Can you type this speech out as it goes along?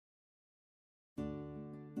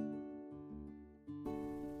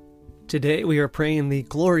Today we are praying the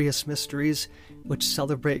glorious mysteries which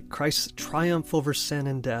celebrate Christ's triumph over sin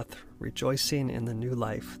and death, rejoicing in the new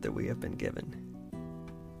life that we have been given.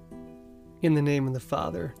 In the name of the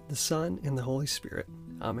Father, the Son, and the Holy Spirit.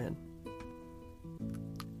 Amen.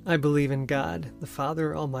 I believe in God, the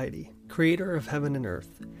Father Almighty, creator of heaven and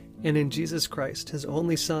earth, and in Jesus Christ, his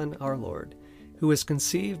only Son, our Lord, who was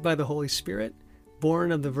conceived by the Holy Spirit,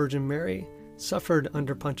 born of the Virgin Mary, suffered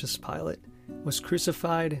under Pontius Pilate, was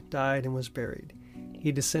crucified, died, and was buried.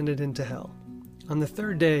 He descended into hell. On the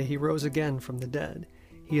third day he rose again from the dead.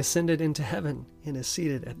 He ascended into heaven and is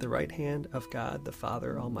seated at the right hand of God the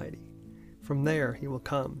Father Almighty. From there he will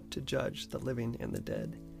come to judge the living and the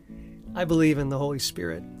dead. I believe in the Holy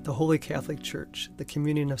Spirit, the Holy Catholic Church, the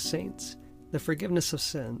communion of saints, the forgiveness of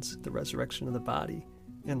sins, the resurrection of the body,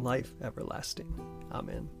 and life everlasting.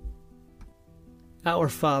 Amen. Our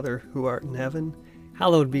Father, who art in heaven,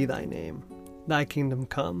 hallowed be thy name. Thy kingdom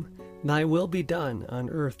come, thy will be done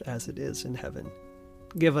on earth as it is in heaven.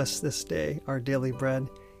 Give us this day our daily bread,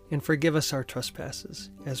 and forgive us our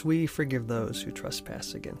trespasses, as we forgive those who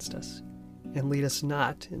trespass against us. And lead us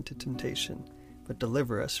not into temptation, but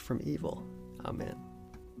deliver us from evil. Amen.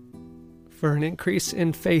 For an increase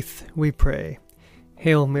in faith, we pray.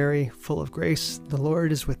 Hail Mary, full of grace, the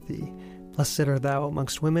Lord is with thee. Blessed art thou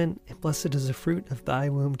amongst women, and blessed is the fruit of thy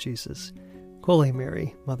womb, Jesus. Holy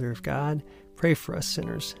Mary, Mother of God, pray for us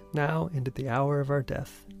sinners, now and at the hour of our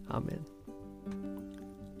death. Amen.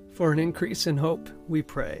 For an increase in hope, we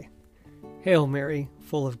pray. Hail Mary,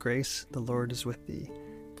 full of grace, the Lord is with thee.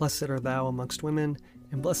 Blessed art thou amongst women,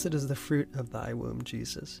 and blessed is the fruit of thy womb,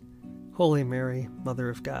 Jesus. Holy Mary, Mother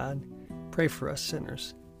of God, pray for us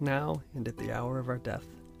sinners, now and at the hour of our death.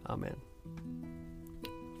 Amen.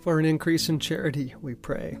 For an increase in charity, we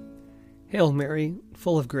pray. Hail Mary,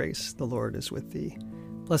 full of grace, the Lord is with thee.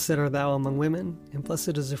 Blessed art thou among women, and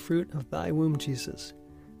blessed is the fruit of thy womb, Jesus.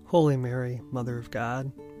 Holy Mary, Mother of God,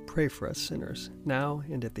 pray for us sinners, now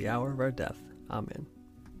and at the hour of our death. Amen.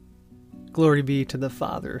 Glory be to the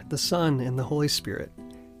Father, the Son, and the Holy Spirit,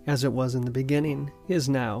 as it was in the beginning, is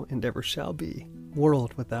now, and ever shall be,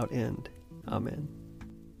 world without end. Amen.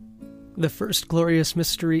 The first glorious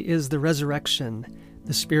mystery is the resurrection.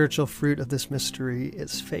 The spiritual fruit of this mystery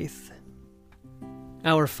is faith.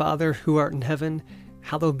 Our Father, who art in heaven,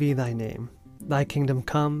 hallowed be thy name. Thy kingdom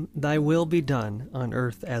come, thy will be done, on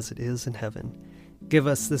earth as it is in heaven. Give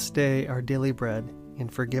us this day our daily bread,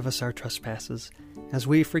 and forgive us our trespasses, as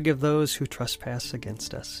we forgive those who trespass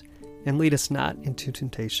against us. And lead us not into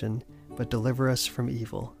temptation, but deliver us from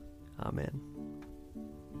evil. Amen.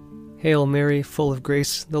 Hail Mary, full of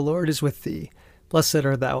grace, the Lord is with thee. Blessed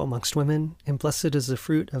art thou amongst women, and blessed is the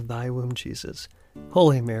fruit of thy womb, Jesus.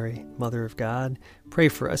 Holy Mary, Mother of God, pray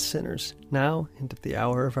for us sinners, now and at the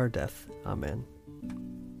hour of our death. Amen.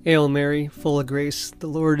 Hail Mary, full of grace, the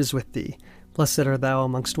Lord is with thee. Blessed art thou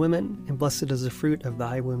amongst women, and blessed is the fruit of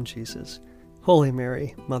thy womb, Jesus. Holy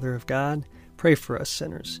Mary, Mother of God, pray for us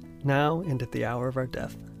sinners, now and at the hour of our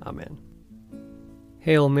death. Amen.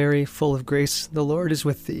 Hail Mary, full of grace, the Lord is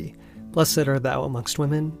with thee. Blessed art thou amongst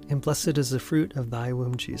women, and blessed is the fruit of thy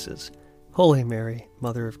womb, Jesus. Holy Mary,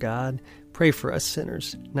 Mother of God, pray for us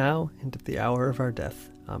sinners, now and at the hour of our death.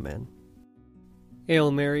 Amen.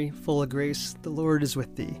 Hail Mary, full of grace, the Lord is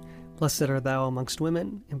with thee. Blessed art thou amongst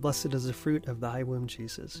women, and blessed is the fruit of thy womb,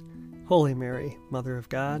 Jesus. Holy Mary, Mother of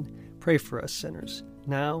God, pray for us sinners,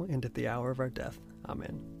 now and at the hour of our death.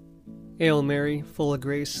 Amen. Hail Mary, full of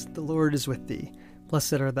grace, the Lord is with thee.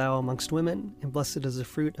 Blessed art thou amongst women, and blessed is the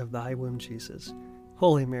fruit of thy womb, Jesus.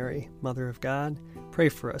 Holy Mary, Mother of God, pray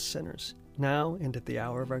for us sinners, now and at the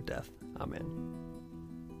hour of our death. Amen.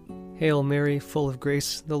 Hail Mary, full of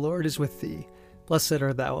grace, the Lord is with thee. Blessed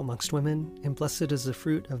art thou amongst women, and blessed is the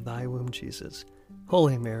fruit of thy womb, Jesus.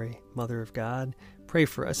 Holy Mary, Mother of God, pray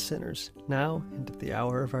for us sinners, now and at the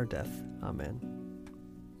hour of our death. Amen.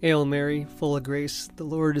 Hail Mary, full of grace, the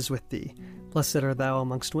Lord is with thee. Blessed art thou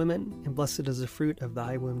amongst women, and blessed is the fruit of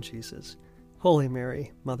thy womb, Jesus. Holy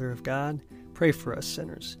Mary, Mother of God, pray for us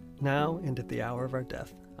sinners, now and at the hour of our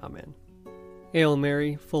death. Amen. Hail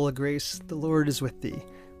Mary, full of grace, the Lord is with thee.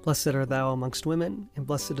 Blessed art thou amongst women, and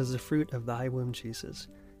blessed is the fruit of thy womb, Jesus.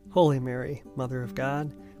 Holy Mary, Mother of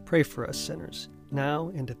God, pray for us sinners, now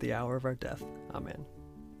and at the hour of our death. Amen.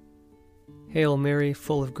 Hail Mary,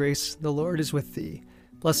 full of grace, the Lord is with thee.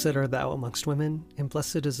 Blessed art thou amongst women, and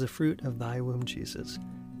blessed is the fruit of thy womb, Jesus.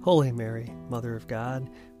 Holy Mary, Mother of God,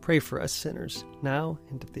 pray for us sinners, now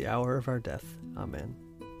and at the hour of our death. Amen.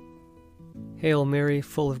 Hail Mary,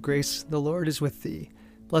 full of grace, the Lord is with thee.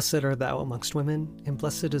 Blessed art thou amongst women, and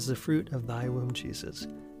blessed is the fruit of thy womb, Jesus.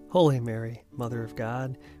 Holy Mary, Mother of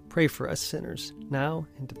God, pray for us sinners, now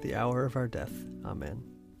and at the hour of our death. Amen.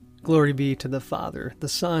 Glory be to the Father, the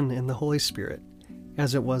Son, and the Holy Spirit,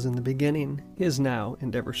 as it was in the beginning, is now,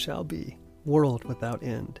 and ever shall be, world without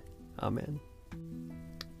end. Amen.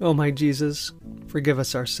 O my Jesus, forgive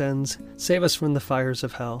us our sins, save us from the fires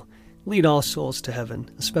of hell, lead all souls to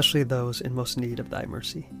heaven, especially those in most need of thy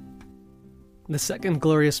mercy. The second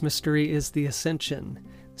glorious mystery is the Ascension.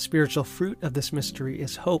 The spiritual fruit of this mystery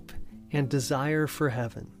is hope and desire for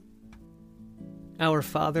heaven. Our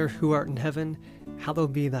Father, who art in heaven,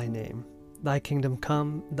 hallowed be thy name. Thy kingdom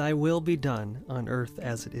come, thy will be done, on earth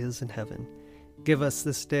as it is in heaven. Give us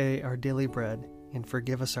this day our daily bread, and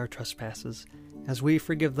forgive us our trespasses, as we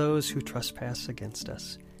forgive those who trespass against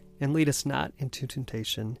us. And lead us not into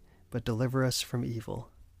temptation, but deliver us from evil.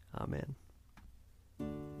 Amen.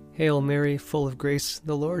 Hail Mary, full of grace,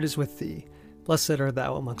 the Lord is with thee. Blessed art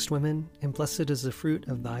thou amongst women, and blessed is the fruit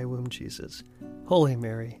of thy womb, Jesus. Holy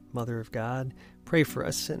Mary, Mother of God, pray for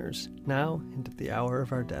us sinners, now and at the hour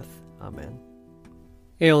of our death. Amen.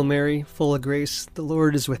 Hail Mary, full of grace, the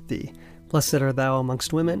Lord is with thee. Blessed art thou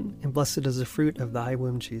amongst women, and blessed is the fruit of thy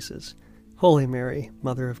womb, Jesus. Holy Mary,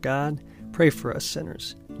 Mother of God, pray for us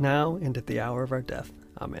sinners, now and at the hour of our death.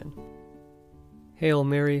 Amen. Hail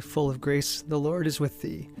Mary, full of grace, the Lord is with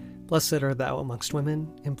thee. Blessed art thou amongst women,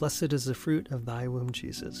 and blessed is the fruit of thy womb,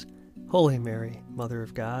 Jesus. Holy Mary, Mother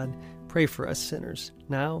of God, pray for us sinners,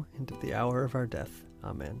 now and at the hour of our death.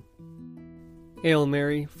 Amen. Hail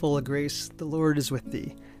Mary, full of grace, the Lord is with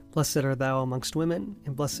thee. Blessed art thou amongst women,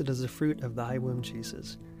 and blessed is the fruit of thy womb,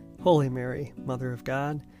 Jesus. Holy Mary, Mother of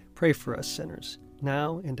God, pray for us sinners,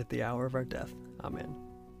 now and at the hour of our death. Amen.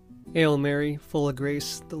 Hail Mary, full of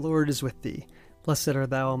grace, the Lord is with thee. Blessed art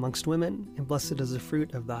thou amongst women, and blessed is the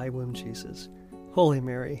fruit of thy womb, Jesus. Holy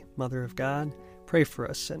Mary, Mother of God, pray for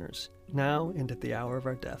us sinners, now and at the hour of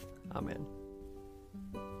our death. Amen.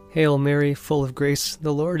 Hail Mary, full of grace,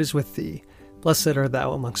 the Lord is with thee. Blessed art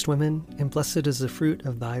thou amongst women, and blessed is the fruit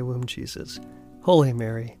of thy womb, Jesus. Holy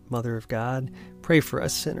Mary, Mother of God, pray for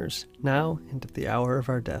us sinners, now and at the hour of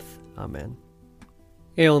our death. Amen.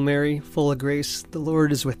 Hail Mary, full of grace, the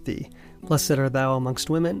Lord is with thee. Blessed art thou amongst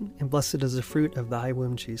women, and blessed is the fruit of thy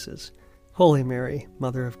womb, Jesus. Holy Mary,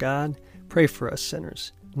 Mother of God, pray for us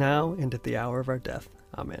sinners, now and at the hour of our death.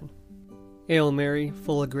 Amen. Hail Mary,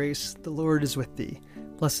 full of grace, the Lord is with thee.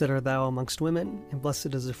 Blessed art thou amongst women, and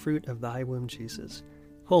blessed is the fruit of thy womb, Jesus.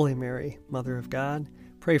 Holy Mary, Mother of God,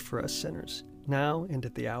 pray for us sinners, now and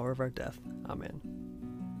at the hour of our death. Amen.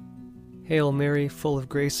 Hail Mary, full of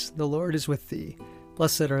grace, the Lord is with thee.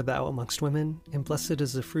 Blessed art thou amongst women, and blessed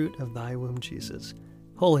is the fruit of thy womb, Jesus.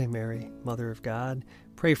 Holy Mary, Mother of God,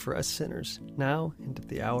 pray for us sinners, now and at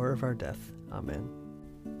the hour of our death. Amen.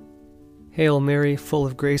 Hail Mary, full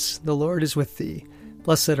of grace, the Lord is with thee.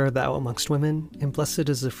 Blessed art thou amongst women, and blessed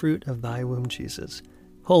is the fruit of thy womb, Jesus.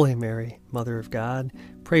 Holy Mary, Mother of God,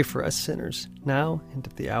 pray for us sinners, now and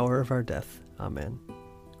at the hour of our death. Amen.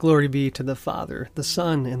 Glory be to the Father, the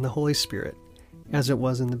Son, and the Holy Spirit, as it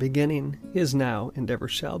was in the beginning, is now, and ever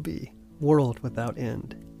shall be, world without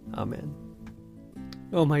end. Amen.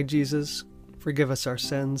 O my Jesus, forgive us our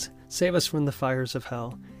sins, save us from the fires of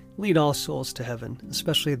hell, lead all souls to heaven,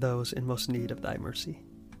 especially those in most need of thy mercy.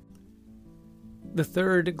 The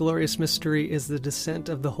third glorious mystery is the descent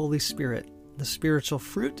of the Holy Spirit. The spiritual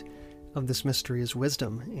fruit of this mystery is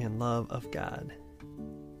wisdom and love of God.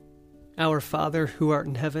 Our Father, who art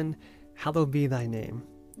in heaven, hallowed be thy name.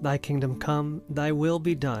 Thy kingdom come, thy will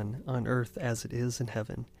be done, on earth as it is in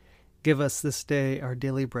heaven. Give us this day our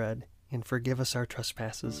daily bread, and forgive us our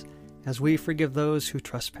trespasses, as we forgive those who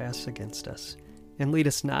trespass against us. And lead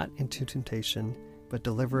us not into temptation, but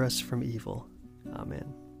deliver us from evil.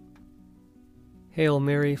 Amen. Hail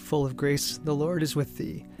Mary, full of grace, the Lord is with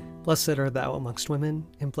thee. Blessed art thou amongst women,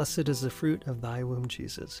 and blessed is the fruit of thy womb,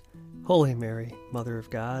 Jesus. Holy Mary, Mother of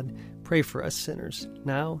God, pray for us sinners,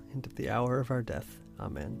 now and at the hour of our death.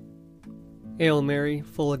 Amen. Hail Mary,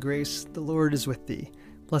 full of grace, the Lord is with thee.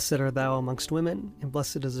 Blessed art thou amongst women, and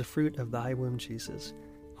blessed is the fruit of thy womb, Jesus.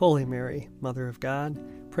 Holy Mary, Mother of God,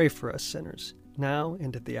 pray for us sinners, now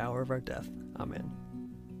and at the hour of our death. Amen.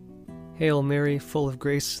 Hail Mary, full of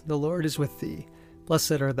grace, the Lord is with thee.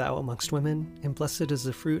 Blessed art thou amongst women, and blessed is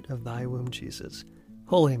the fruit of thy womb, Jesus.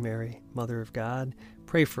 Holy Mary, Mother of God,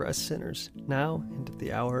 pray for us sinners, now and at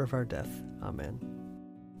the hour of our death. Amen.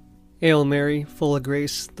 Hail Mary, full of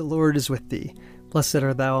grace, the Lord is with thee. Blessed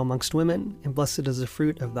art thou amongst women, and blessed is the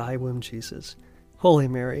fruit of thy womb, Jesus. Holy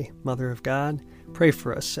Mary, Mother of God, pray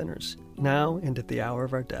for us sinners, now and at the hour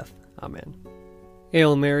of our death. Amen.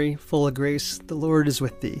 Hail Mary, full of grace, the Lord is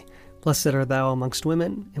with thee. Blessed art thou amongst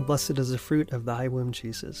women, and blessed is the fruit of thy womb,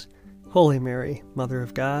 Jesus. Holy Mary, Mother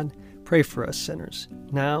of God, pray for us sinners,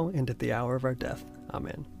 now and at the hour of our death.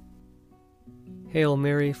 Amen. Hail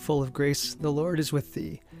Mary, full of grace, the Lord is with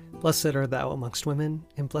thee. Blessed art thou amongst women,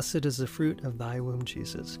 and blessed is the fruit of thy womb,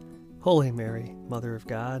 Jesus. Holy Mary, Mother of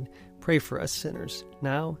God, pray for us sinners,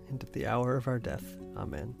 now and at the hour of our death.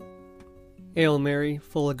 Amen. Hail Mary,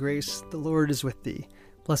 full of grace, the Lord is with thee.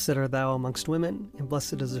 Blessed art thou amongst women, and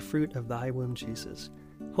blessed is the fruit of thy womb, Jesus.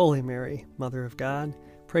 Holy Mary, Mother of God,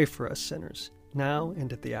 pray for us sinners, now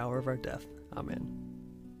and at the hour of our death. Amen.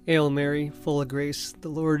 Hail Mary, full of grace, the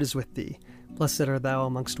Lord is with thee. Blessed art thou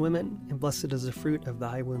amongst women, and blessed is the fruit of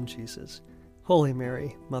thy womb, Jesus. Holy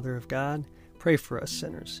Mary, Mother of God, pray for us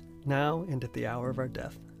sinners, now and at the hour of our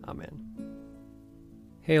death. Amen.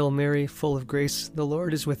 Hail Mary, full of grace, the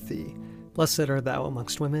Lord is with thee. Blessed art thou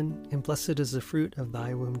amongst women, and blessed is the fruit of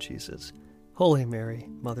thy womb, Jesus. Holy Mary,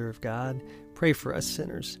 Mother of God, pray for us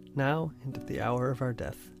sinners, now and at the hour of our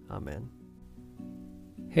death. Amen.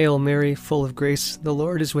 Hail Mary, full of grace, the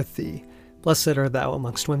Lord is with thee. Blessed art thou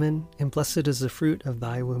amongst women, and blessed is the fruit of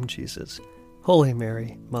thy womb, Jesus. Holy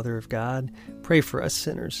Mary, Mother of God, pray for us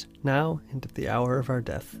sinners, now and at the hour of our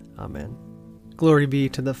death. Amen. Glory be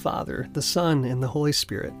to the Father, the Son, and the Holy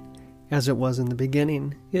Spirit, as it was in the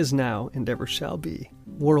beginning, is now, and ever shall be,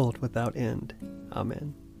 world without end.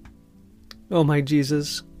 Amen. O my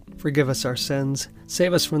Jesus, forgive us our sins,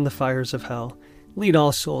 save us from the fires of hell, lead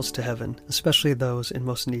all souls to heaven, especially those in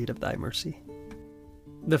most need of thy mercy.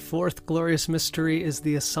 The fourth glorious mystery is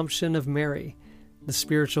the Assumption of Mary. The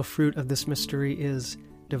spiritual fruit of this mystery is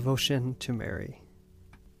devotion to Mary.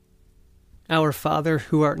 Our Father,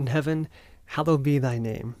 who art in heaven, hallowed be thy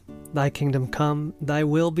name. Thy kingdom come, thy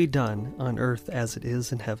will be done, on earth as it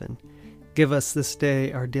is in heaven. Give us this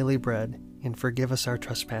day our daily bread, and forgive us our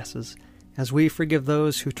trespasses, as we forgive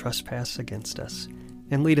those who trespass against us.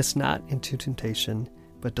 And lead us not into temptation,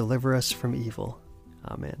 but deliver us from evil.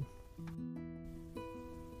 Amen.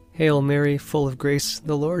 Hail Mary, full of grace,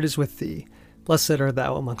 the Lord is with thee. Blessed art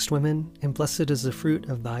thou amongst women, and blessed is the fruit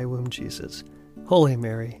of thy womb, Jesus. Holy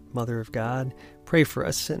Mary, Mother of God, pray for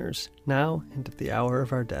us sinners, now and at the hour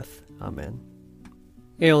of our death. Amen.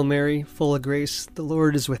 Hail Mary, full of grace, the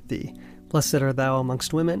Lord is with thee. Blessed art thou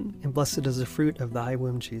amongst women, and blessed is the fruit of thy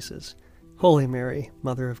womb, Jesus. Holy Mary,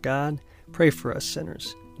 Mother of God, pray for us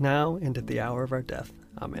sinners, now and at the hour of our death.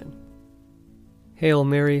 Amen. Hail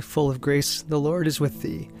Mary, full of grace, the Lord is with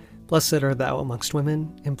thee. Blessed art thou amongst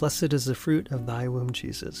women, and blessed is the fruit of thy womb,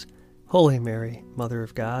 Jesus. Holy Mary, Mother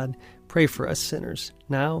of God, pray for us sinners,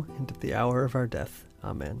 now and at the hour of our death.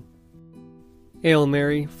 Amen. Hail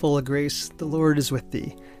Mary, full of grace, the Lord is with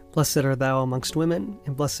thee. Blessed art thou amongst women,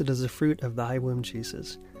 and blessed is the fruit of thy womb,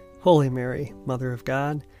 Jesus. Holy Mary, Mother of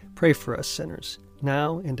God, pray for us sinners,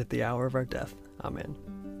 now and at the hour of our death. Amen.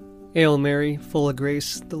 Hail Mary, full of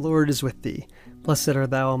grace, the Lord is with thee. Blessed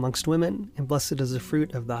art thou amongst women, and blessed is the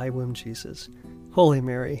fruit of thy womb, Jesus. Holy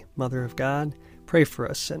Mary, Mother of God, pray for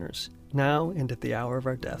us sinners, now and at the hour of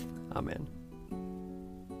our death. Amen.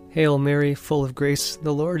 Hail Mary, full of grace,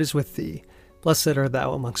 the Lord is with thee. Blessed art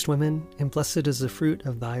thou amongst women, and blessed is the fruit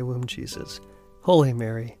of thy womb, Jesus. Holy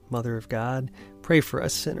Mary, Mother of God, pray for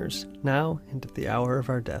us sinners, now and at the hour of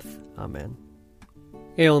our death. Amen.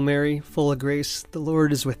 Hail Mary, full of grace, the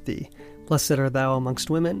Lord is with thee. Blessed art thou amongst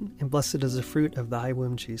women, and blessed is the fruit of thy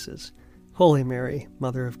womb, Jesus. Holy Mary,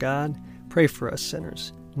 Mother of God, pray for us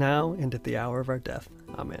sinners, now and at the hour of our death.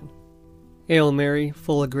 Amen. Hail Mary,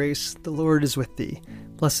 full of grace, the Lord is with thee.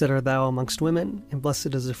 Blessed art thou amongst women, and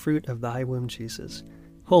blessed is the fruit of thy womb, Jesus.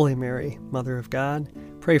 Holy Mary, Mother of God,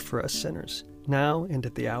 pray for us sinners, now and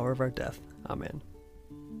at the hour of our death. Amen.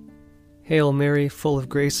 Hail Mary, full of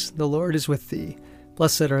grace, the Lord is with thee.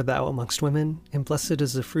 Blessed art thou amongst women, and blessed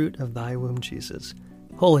is the fruit of thy womb, Jesus.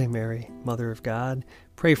 Holy Mary, Mother of God,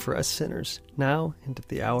 pray for us sinners, now and at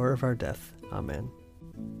the hour of our death. Amen.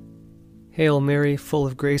 Hail Mary, full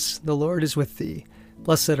of grace, the Lord is with thee.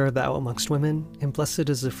 Blessed art thou amongst women, and blessed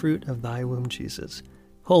is the fruit of thy womb, Jesus.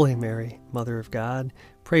 Holy Mary, Mother of God,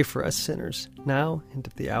 pray for us sinners, now and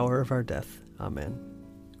at the hour of our death. Amen.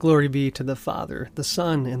 Glory be to the Father, the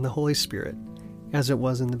Son, and the Holy Spirit, as it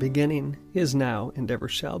was in the beginning, is now, and ever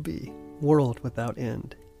shall be, world without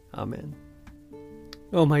end. Amen.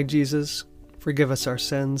 O my Jesus, forgive us our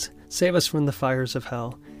sins, save us from the fires of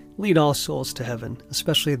hell, lead all souls to heaven,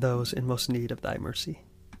 especially those in most need of thy mercy.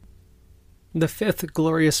 The fifth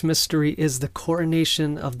glorious mystery is the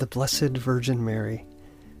coronation of the Blessed Virgin Mary.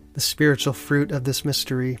 The spiritual fruit of this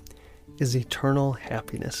mystery is eternal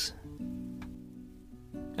happiness.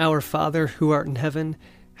 Our Father, who art in heaven,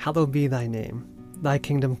 hallowed be thy name. thy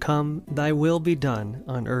kingdom come, thy will be done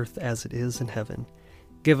on earth as it is in heaven.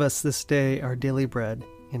 Give us this day our daily bread,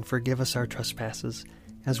 and forgive us our trespasses,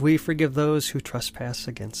 as we forgive those who trespass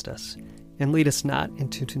against us. And lead us not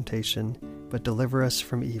into temptation, but deliver us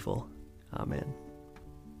from evil. Amen.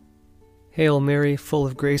 Hail Mary, full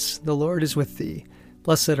of grace, the Lord is with thee.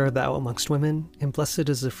 Blessed art thou amongst women, and blessed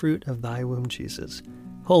is the fruit of thy womb, Jesus.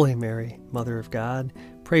 Holy Mary, Mother of God,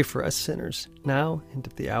 pray for us sinners, now and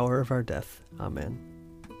at the hour of our death. Amen.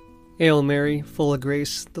 Hail Mary, full of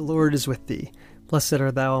grace, the Lord is with thee. Blessed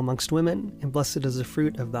art thou amongst women, and blessed is the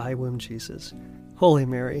fruit of thy womb, Jesus. Holy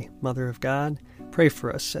Mary, Mother of God, pray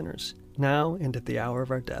for us sinners, now and at the hour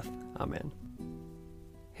of our death. Amen.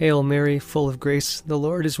 Hail Mary, full of grace, the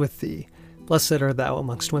Lord is with thee. Blessed art thou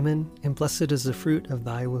amongst women, and blessed is the fruit of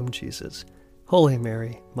thy womb, Jesus. Holy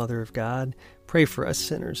Mary, Mother of God, pray for us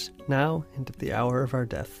sinners, now and at the hour of our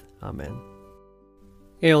death. Amen.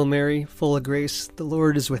 Hail Mary, full of grace, the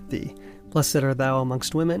Lord is with thee. Blessed art thou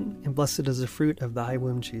amongst women, and blessed is the fruit of thy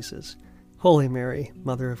womb, Jesus. Holy Mary,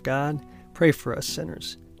 Mother of God, pray for us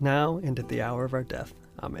sinners, now and at the hour of our death.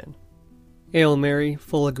 Amen. Hail Mary,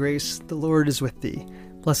 full of grace, the Lord is with thee.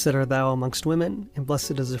 Blessed art thou amongst women, and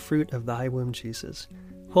blessed is the fruit of thy womb, Jesus.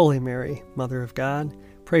 Holy Mary, Mother of God,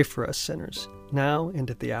 pray for us sinners, now and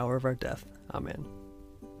at the hour of our death. Amen.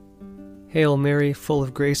 Hail Mary, full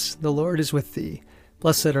of grace, the Lord is with thee.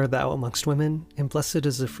 Blessed art thou amongst women, and blessed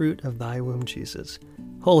is the fruit of thy womb, Jesus.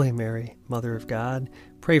 Holy Mary, Mother of God,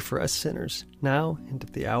 pray for us sinners, now and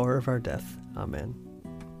at the hour of our death. Amen.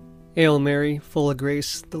 Hail Mary, full of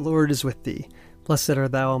grace, the Lord is with thee. Blessed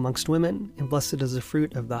art thou amongst women, and blessed is the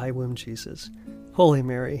fruit of thy womb, Jesus. Holy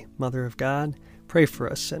Mary, Mother of God, pray for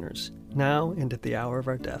us sinners, now and at the hour of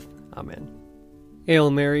our death. Amen. Hail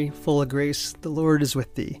Mary, full of grace, the Lord is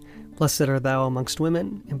with thee. Blessed art thou amongst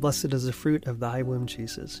women, and blessed is the fruit of thy womb,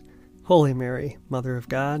 Jesus. Holy Mary, Mother of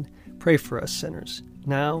God, pray for us sinners,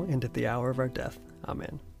 now and at the hour of our death.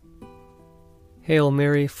 Amen. Hail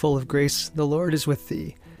Mary, full of grace, the Lord is with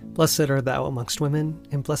thee. Blessed art thou amongst women,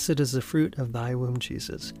 and blessed is the fruit of thy womb,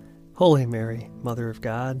 Jesus. Holy Mary, Mother of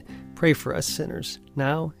God, pray for us sinners,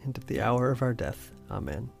 now and at the hour of our death.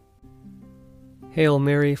 Amen. Hail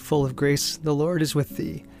Mary, full of grace, the Lord is with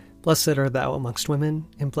thee. Blessed art thou amongst women,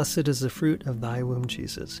 and blessed is the fruit of thy womb,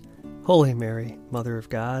 Jesus. Holy Mary, Mother of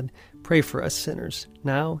God, pray for us sinners,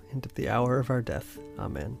 now and at the hour of our death.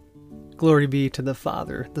 Amen. Glory be to the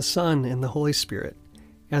Father, the Son, and the Holy Spirit,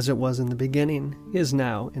 as it was in the beginning, is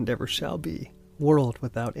now, and ever shall be, world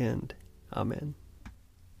without end. Amen.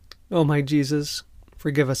 O my Jesus,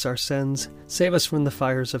 forgive us our sins, save us from the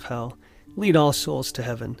fires of hell, lead all souls to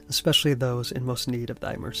heaven, especially those in most need of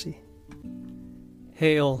thy mercy.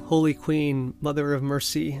 Hail, Holy Queen, Mother of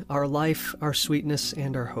Mercy, our life, our sweetness,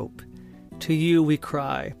 and our hope. To you we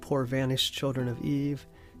cry, poor vanished children of Eve.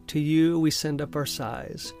 To you we send up our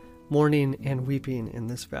sighs, mourning and weeping in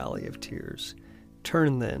this valley of tears.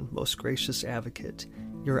 Turn then, most gracious Advocate,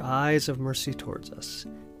 your eyes of mercy towards us,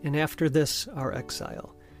 and after this our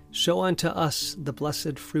exile, show unto us the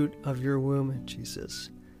blessed fruit of your womb, Jesus.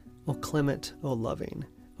 O clement, O loving,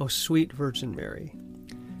 O sweet Virgin Mary,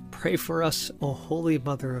 pray for us, O Holy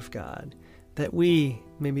Mother of God, that we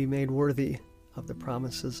may be made worthy of the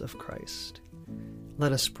promises of Christ.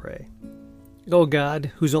 Let us pray. O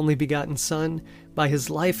God, whose only begotten Son, by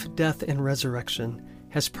his life, death, and resurrection,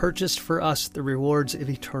 has purchased for us the rewards of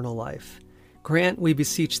eternal life, grant, we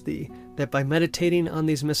beseech thee, that by meditating on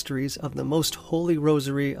these mysteries of the most holy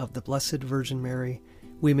Rosary of the Blessed Virgin Mary,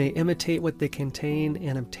 we may imitate what they contain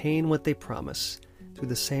and obtain what they promise, through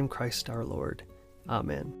the same Christ our Lord.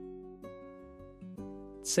 Amen.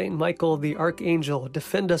 Saint Michael the Archangel,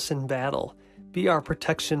 defend us in battle. Be our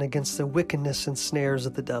protection against the wickedness and snares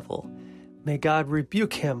of the devil. May God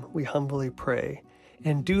rebuke him, we humbly pray.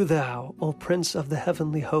 And do thou, O Prince of the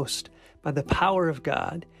heavenly host, by the power of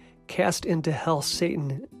God, cast into hell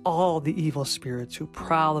Satan and all the evil spirits who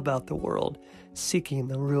prowl about the world, seeking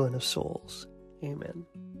the ruin of souls. Amen.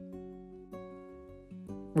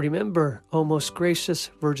 Remember, O most gracious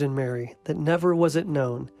Virgin Mary, that never was it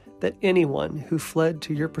known that anyone who fled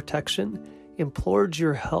to your protection, implored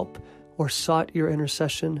your help, or sought your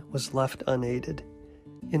intercession was left unaided.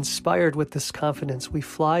 Inspired with this confidence, we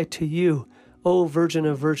fly to you, O Virgin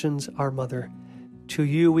of Virgins, our Mother. To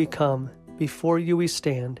you we come, before you we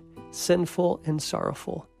stand, sinful and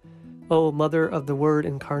sorrowful. O Mother of the Word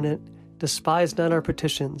incarnate, despise not our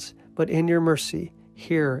petitions, but in your mercy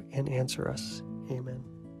hear and answer us. Amen.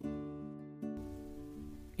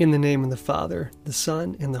 In the name of the Father, the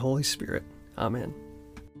Son, and the Holy Spirit. Amen.